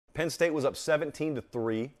Penn State was up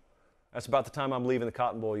 17-3. That's about the time I'm leaving the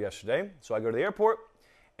Cotton Bowl yesterday. So I go to the airport,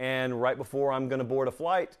 and right before I'm going to board a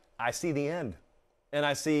flight, I see the end. And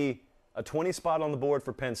I see a 20 spot on the board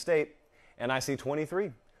for Penn State, and I see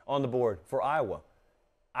 23 on the board for Iowa.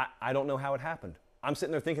 I don't know how it happened. I'm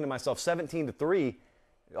sitting there thinking to myself, 17-3,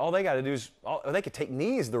 all they got to do is, they could take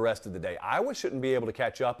knees the rest of the day. Iowa shouldn't be able to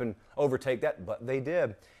catch up and overtake that, but they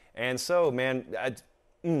did. And so, man,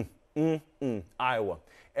 Iowa.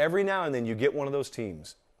 Every now and then you get one of those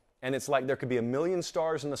teams, and it's like there could be a million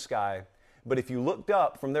stars in the sky, but if you looked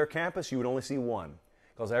up from their campus, you would only see one,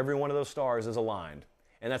 because every one of those stars is aligned.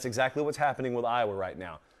 And that's exactly what's happening with Iowa right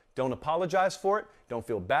now. Don't apologize for it. Don't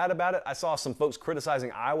feel bad about it. I saw some folks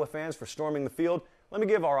criticizing Iowa fans for storming the field. Let me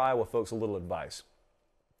give our Iowa folks a little advice.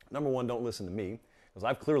 Number one, don't listen to me, because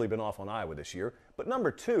I've clearly been off on Iowa this year. But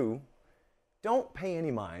number two, don't pay any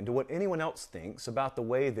mind to what anyone else thinks about the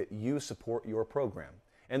way that you support your program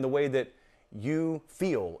and the way that you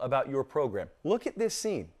feel about your program. Look at this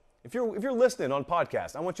scene. If you're listening on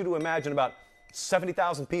podcast, I want you to imagine about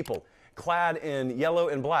 70,000 people clad in yellow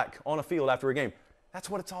and black on a field after a game. That's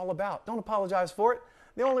what it's all about. Don't apologize for it.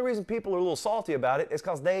 The only reason people are a little salty about it is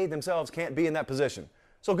because they themselves can't be in that position.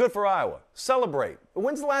 So good for Iowa. Celebrate.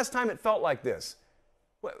 When's the last time it felt like this?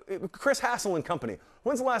 Chris Hassel and company.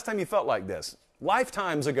 When's the last time you felt like this?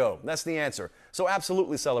 Lifetimes ago. That's the answer. So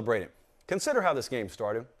absolutely celebrate it. Consider how this game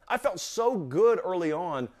started. I felt so good early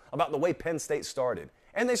on about the way Penn State started.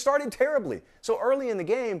 And they started terribly. So early in the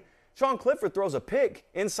game, Sean Clifford throws a pick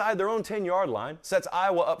inside their own 10-yard line, sets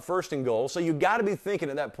Iowa up first and goal. So you got to be thinking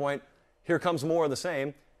at that point, here comes more of the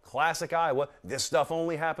same. Classic Iowa. This stuff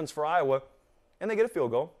only happens for Iowa. And they get a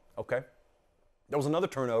field goal. Okay. There was another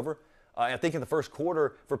turnover, I think in the first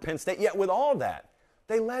quarter for Penn State. Yet with all that,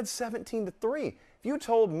 they led 17-3. If you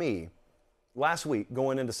told me last week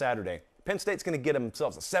going into Saturday, Penn State's going to get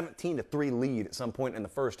themselves a 17-3 lead at some point in the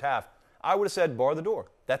first half, I would have said bar the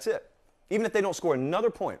door. That's it. Even if they don't score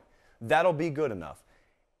another point, that'll be good enough.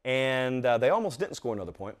 And they almost didn't score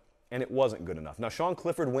another point, and it wasn't good enough. Now, Sean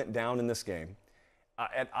Clifford went down in this game.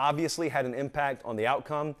 It obviously had an impact on the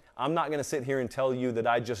outcome. I'm not going to sit here and tell you that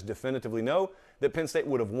I just definitively know that Penn State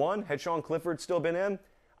would have won had Sean Clifford still been in.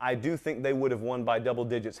 I do think they would have won by double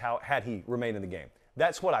digits had he remained in the game.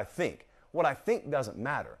 That's what I think. What I think doesn't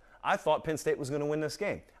matter. I thought Penn State was going to win this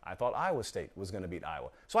game. I thought Iowa State was going to beat Iowa.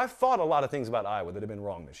 So I've thought a lot of things about Iowa that have been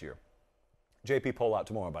wrong this year. JP poll out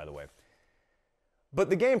tomorrow, by the way.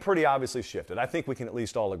 But the game pretty obviously shifted. I think we can at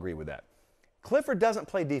least all agree with that. Clifford doesn't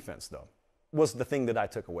play defense, though, was the thing that I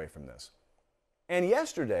took away from this. And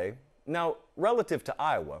yesterday, now relative to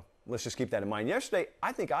Iowa, let's just keep that in mind. Yesterday,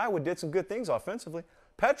 I think Iowa did some good things offensively.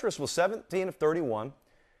 Petrus was 17 of 31,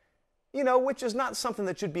 which is not something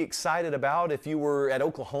that you'd be excited about if you were at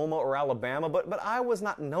Oklahoma or Alabama, but Iowa's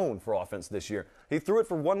not known for offense this year. He threw it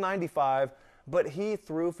for 195, but he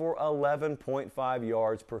threw for 11.5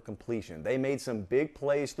 yards per completion. They made some big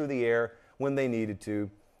plays through the air when they needed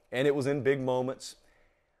to, and it was in big moments.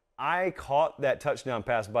 I caught that touchdown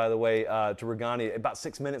pass, by the way, to Regani about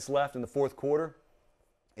 6 minutes left in the fourth quarter.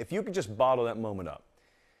 If you could just bottle that moment up.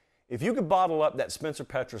 If you could bottle up that Spencer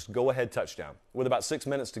Petrus go-ahead touchdown with about 6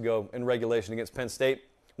 minutes to go in regulation against Penn State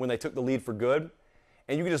when they took the lead for good,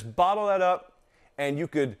 and you could just bottle that up and you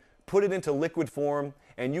could put it into liquid form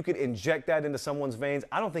and you could inject that into someone's veins,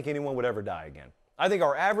 I don't think anyone would ever die again. I think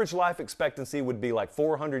our average life expectancy would be like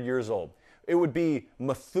 400 years old. It would be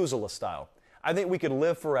Methuselah style. I think we could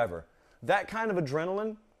live forever. That kind of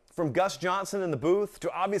adrenaline, from Gus Johnson in the booth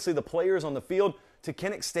to obviously the players on the field to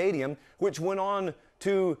Kinnick Stadium, which went on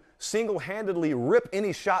to single-handedly rip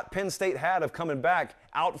any shot Penn State had of coming back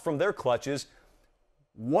out from their clutches.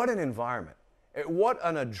 What an environment. What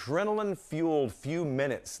an adrenaline-fueled few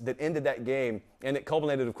minutes that ended that game, and it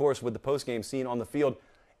culminated, of course, with the post-game scene on the field.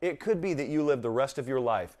 It could be that you live the rest of your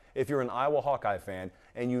life, if you're an Iowa Hawkeye fan,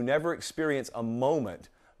 and you never experience a moment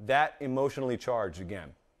that emotionally charged again.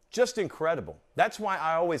 Just incredible. That's why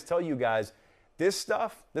I always tell you guys, this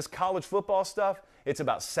stuff, this college football stuff, it's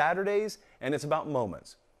about Saturdays and it's about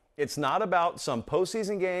moments. It's not about some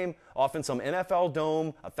postseason game off in some NFL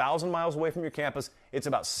dome 1,000 miles away from your campus. It's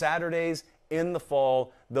about Saturdays in the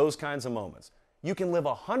fall, those kinds of moments. You can live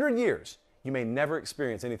 100 years. You may never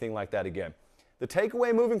experience anything like that again. The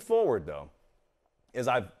takeaway moving forward, though, is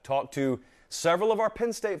I've talked to several of our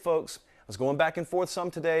Penn State folks. I was going back and forth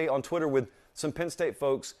some today on Twitter with some Penn State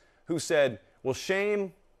folks who said, well,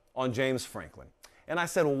 shame on James Franklin. And I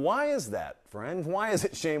said, why is that, friend? Why is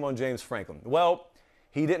it shame on James Franklin? Well,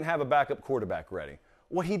 he didn't have a backup quarterback ready.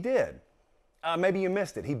 Well, he did. Maybe you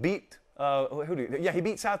missed it. He beat he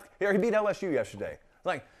beat LSU yesterday.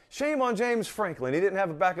 Like, Shame on James Franklin. He didn't have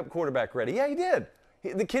a backup quarterback ready. Yeah, he did.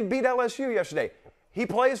 The kid beat LSU yesterday. He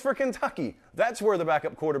plays for Kentucky. That's where the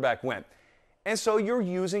backup quarterback went. And so you're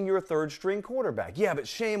using your third-string quarterback. Yeah, but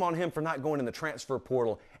shame on him for not going in the transfer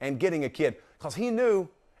portal and getting a kid, because he knew,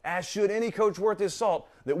 as should any coach worth his salt,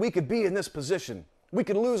 that we could be in this position. We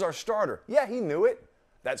could lose our starter. Yeah, he knew it.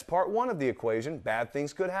 That's part one of the equation. Bad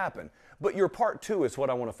things could happen. But your part two is what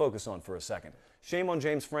I want to focus on for a second. Shame on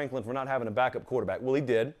James Franklin for not having a backup quarterback. Well, he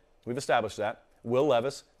did. We've established that. Will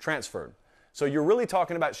Levis transferred. So you're really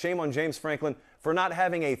talking about shame on James Franklin for not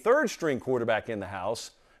having a third-string quarterback in the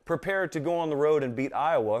house, prepared to go on the road and beat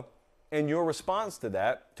Iowa. And your response to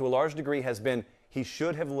that, to a large degree, has been he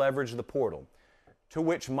should have leveraged the portal. To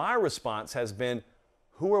which my response has been,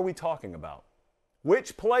 who are we talking about?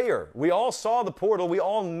 Which player? We all saw the portal. We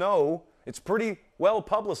all know it's pretty well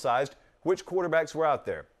publicized which quarterbacks were out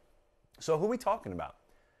there. So who are we talking about?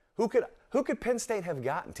 Who could Penn State have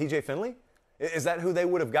gotten? TJ Finley? Is that who they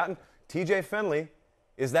would have gotten? TJ Finley,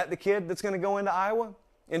 is that the kid that's going to go into Iowa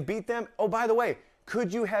and beat them? Oh, by the way,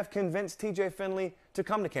 could you have convinced TJ Finley to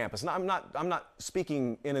come to campus? Now, I'm not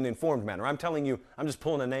speaking in an informed manner. I'm telling you, I'm just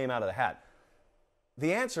pulling a name out of the hat.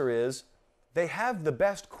 The answer is they have the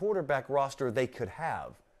best quarterback roster they could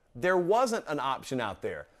have. There wasn't an option out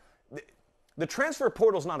there. The transfer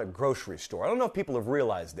portal is not a grocery store. I don't know if people have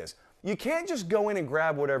realized this. You can't just go in and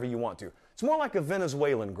grab whatever you want to. It's more like a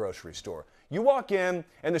Venezuelan grocery store. You walk in,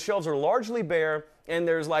 and the shelves are largely bare, and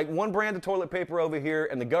there's like one brand of toilet paper over here,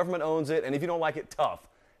 and the government owns it, and if you don't like it, tough.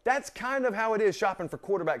 That's kind of how it is shopping for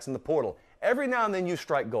quarterbacks in the portal. Every now and then you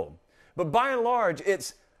strike gold. But by and large,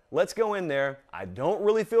 it's, let's go in there. I don't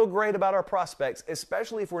really feel great about our prospects,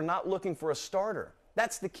 especially if we're not looking for a starter.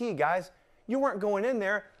 That's the key, guys. You weren't going in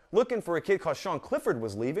there looking for a kid because Sean Clifford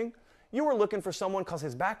was leaving. You were looking for someone because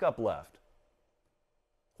his backup left.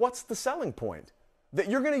 What's the selling point that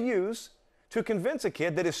you're going to use to convince a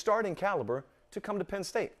kid that is starting caliber to come to Penn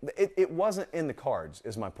State? It wasn't in the cards,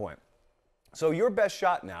 is my point. So your best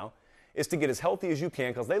shot now is to get as healthy as you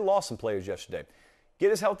can, because they lost some players yesterday.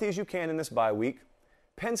 Get as healthy as you can in this bye week.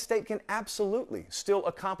 Penn State can absolutely still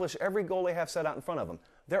accomplish every goal they have set out in front of them.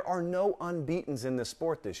 There are no unbeatens in this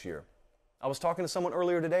sport this year. I was talking to someone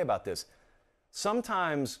earlier today about this.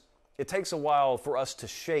 Sometimes it takes a while for us to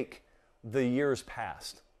shake the years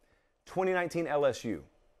past. 2019 LSU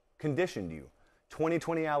conditioned you.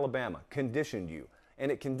 2020 Alabama conditioned you.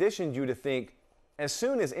 And it conditioned you to think, as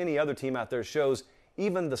soon as any other team out there shows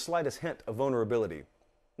even the slightest hint of vulnerability,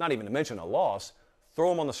 not even to mention a loss, throw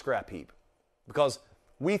them on the scrap heap. Because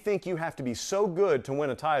we think you have to be so good to win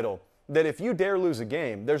a title that if you dare lose a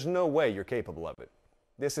game, there's no way you're capable of it.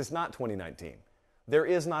 This is not 2019. There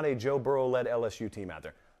is not a Joe Burrow-led LSU team out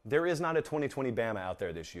there. There is not a 2020 Bama out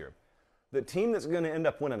there this year. The team that's going to end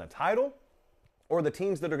up winning a title, or the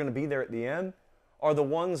teams that are going to be there at the end, are the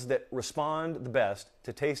ones that respond the best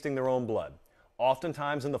to tasting their own blood,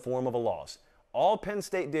 oftentimes in the form of a loss. All Penn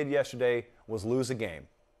State did yesterday was lose a game.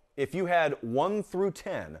 If you had 1 through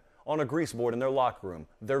 10 on a grease board in their locker room,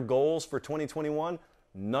 their goals for 2021,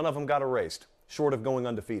 none of them got erased, short of going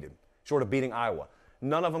undefeated, short of beating Iowa.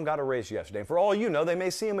 None of them got erased yesterday. And for all you know, they may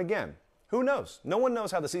see them again. Who knows? No one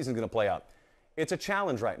knows how the season's going to play out. It's a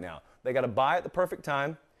challenge right now. They got to buy at the perfect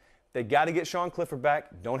time. They got to get Sean Clifford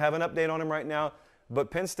back. Don't have an update on him right now, but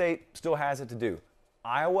Penn State still has it to do.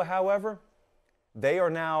 Iowa, however, they are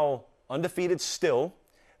now undefeated still.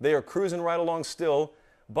 They are cruising right along still,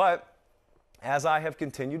 but as I have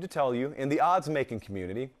continued to tell you in the odds-making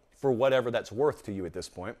community, for whatever that's worth to you at this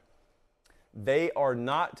point, they are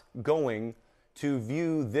not going to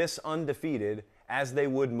view this undefeated as they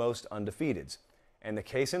would most undefeateds. And the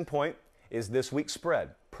case in point is this week's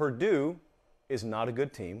spread. Purdue is not a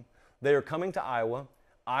good team. They are coming to Iowa.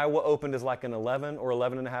 Iowa opened as like an 11 or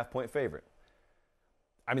 11.5 point favorite.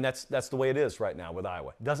 I mean, that's the way it is right now with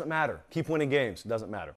Iowa. Doesn't matter. Keep winning games. Doesn't matter.